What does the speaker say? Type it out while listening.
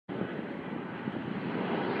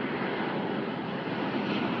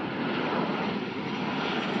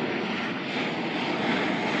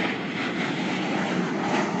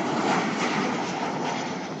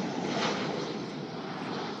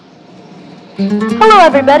Hello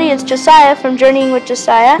everybody, it's Josiah from Journeying with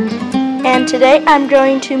Josiah, and today I'm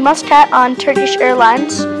going to Muscat on Turkish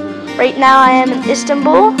Airlines. Right now I am in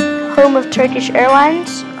Istanbul, home of Turkish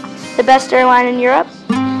Airlines, the best airline in Europe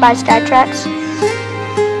by Skytrax.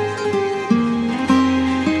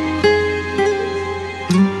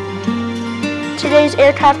 Today's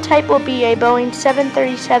aircraft type will be a Boeing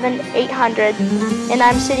 737-800, and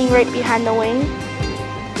I'm sitting right behind the wing.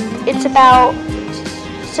 It's about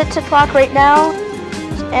 6 o'clock right now,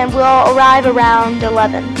 and we'll arrive around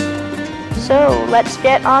 11. So let's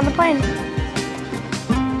get on the plane.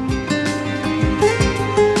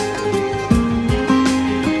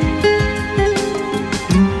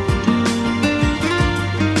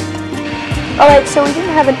 Alright, so we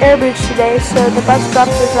didn't have an air bridge today, so the bus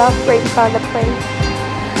dropped us off right in front of the plane.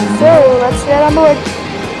 So let's get on board.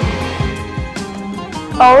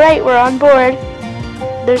 Alright, we're on board.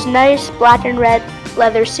 There's nice black and red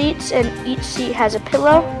leather seats, and each seat has a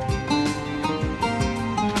pillow,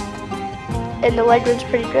 and the legroom's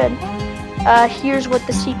pretty good. Here's what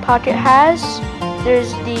the seat pocket has.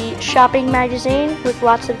 There's the shopping magazine with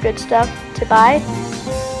lots of good stuff to buy.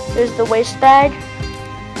 There's the waist bag,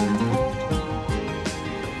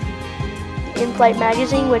 the in-flight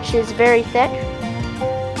magazine, which is very thick,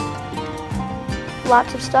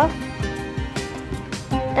 lots of stuff,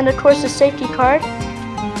 and of course the safety card,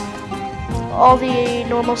 all the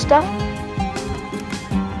normal stuff.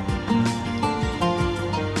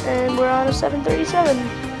 And we're on a 737.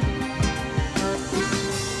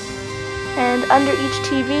 And under each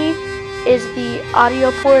TV is the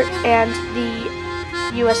audio port and the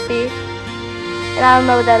USB. And I don't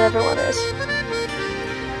know what that other one is.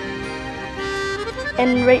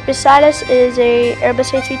 And right beside us is a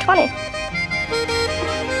Airbus A320.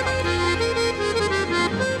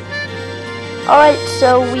 Alright,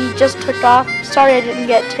 so we just took off. Sorry I didn't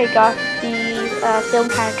get takeoff. The film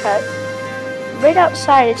kind of cut. Right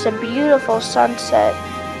outside, it's a beautiful sunset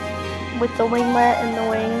with the winglet and the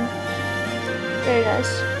wing. Very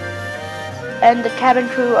nice. And the cabin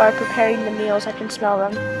crew are preparing the meals. I can smell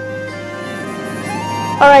them.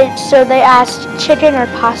 Alright, so they asked chicken or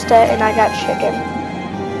pasta, and I got chicken.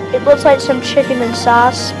 It looks like some chicken and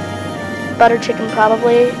sauce, butter chicken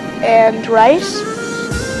probably, and rice.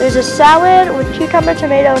 There's a salad with cucumber,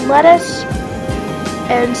 tomato, and lettuce,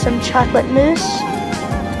 and some chocolate mousse.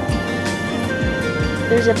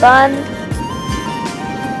 There's a bun,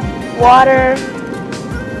 water,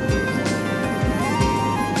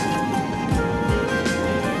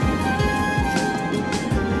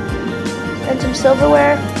 and some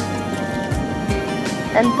silverware,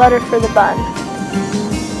 and butter for the bun.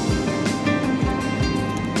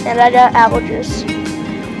 And I got apple juice.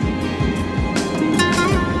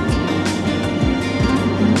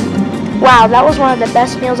 Wow, that was one of the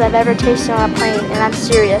best meals I've ever tasted on a plane, and I'm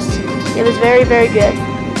serious. It was very, very good.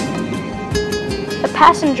 The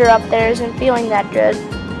passenger up there isn't feeling that good,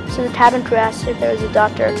 so the cabin crew asked if there was a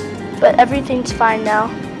doctor, but everything's fine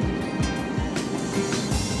now.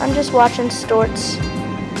 I'm just watching Storts.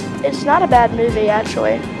 It's not a bad movie,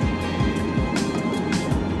 actually.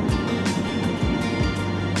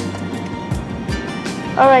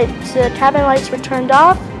 Alright, so the cabin lights were turned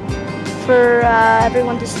off for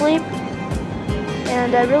everyone to sleep.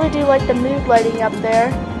 And I really do like the mood lighting up there.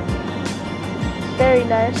 Very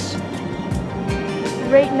nice.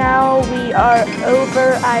 Right now we are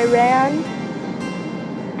over Iran.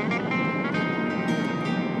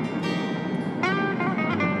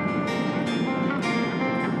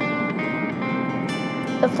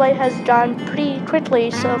 The flight has gone pretty quickly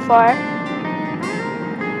so far.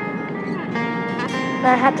 And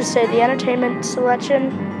I have to say, the entertainment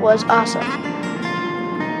selection was awesome.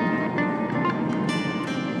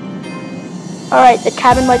 Alright, the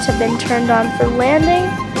cabin lights have been turned on for landing,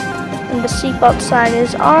 and the seatbelt sign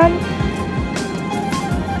is on.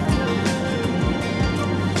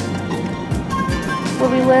 We'll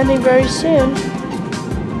be landing very soon.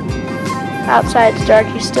 Outside it's dark,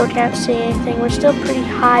 you still can't see anything. We're still pretty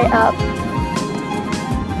high up.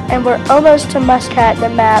 And we're almost to Muscat, the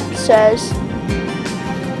map says.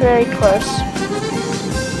 Very close.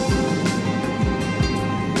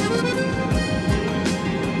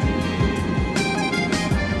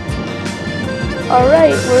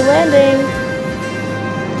 Alright, we're landing.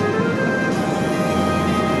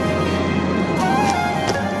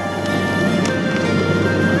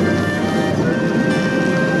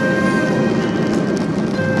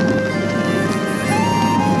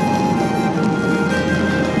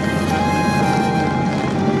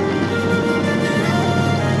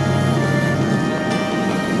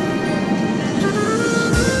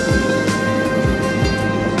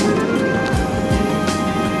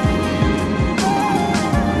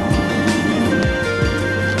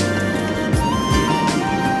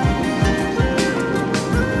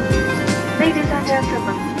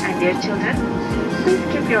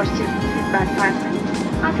 your seatbelt fastened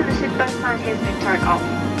until the seatbelt sign has been turned off.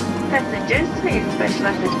 Passengers with special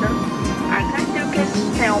assistance are kindly requested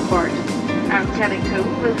to stay on board. Our cabin crew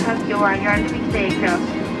will help you while you are leaving the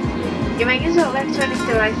aircraft. You may use your electronic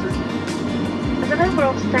devices. As a member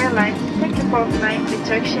of Airlines, thank you for flying with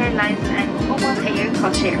Turkish Airlines and Oman Air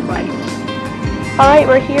codeshare flights. Alright,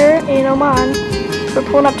 we're here in Oman. We're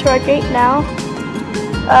pulling up to our gate now.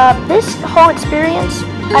 This whole experience,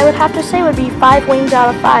 I would have to say, would be 5 wings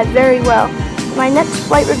out of 5, very well. My next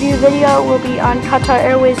flight review video will be on Qatar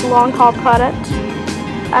Airways long-haul product.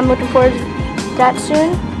 I'm looking forward to that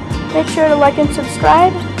soon. Make sure to like and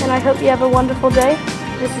subscribe, and I hope you have a wonderful day.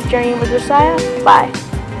 This is Journey with Josiah. Bye.